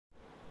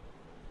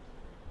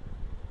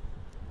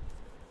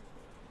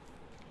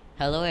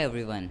Hello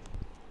everyone.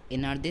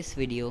 In this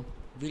video,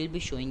 we'll be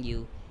showing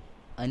you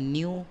a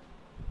new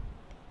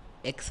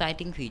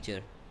exciting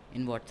feature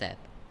in WhatsApp.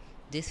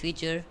 This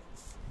feature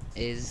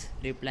is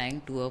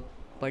replying to a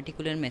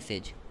particular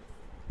message.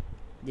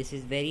 This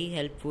is very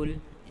helpful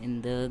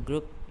in the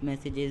group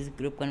messages,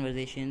 group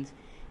conversations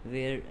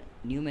where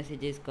new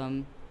messages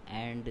come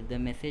and the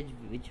message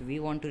which we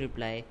want to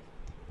reply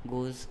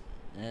goes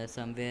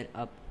somewhere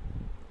up.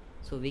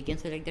 So we can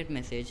select that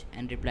message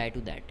and reply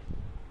to that.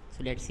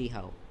 So let's see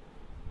how.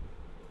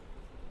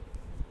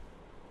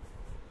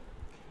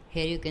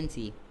 Here you can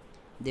see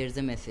there's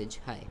a message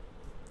hi.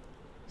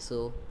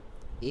 So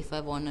if I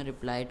wanna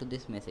reply to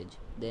this message,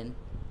 then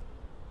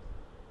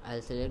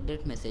I'll select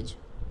that message,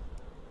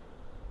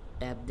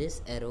 tap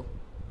this arrow,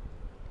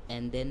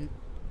 and then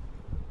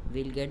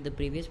we'll get the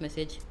previous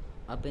message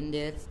up in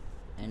there,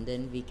 and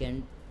then we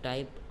can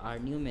type our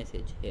new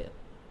message here.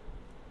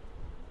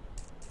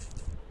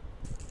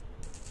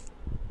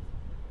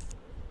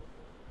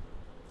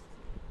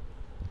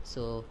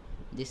 So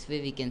this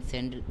way we can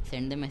send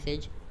the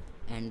message,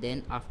 and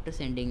then after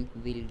sending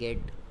we'll get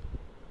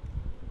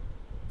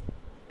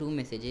two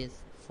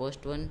messages.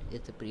 First one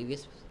is the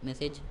previous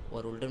message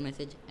or older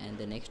message, and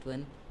the next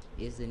one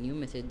is the new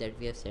message that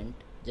we have sent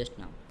just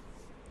now.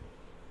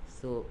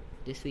 So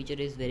this feature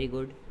is very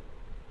good.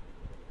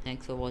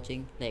 Thanks for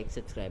watching. Like,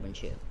 subscribe and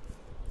share.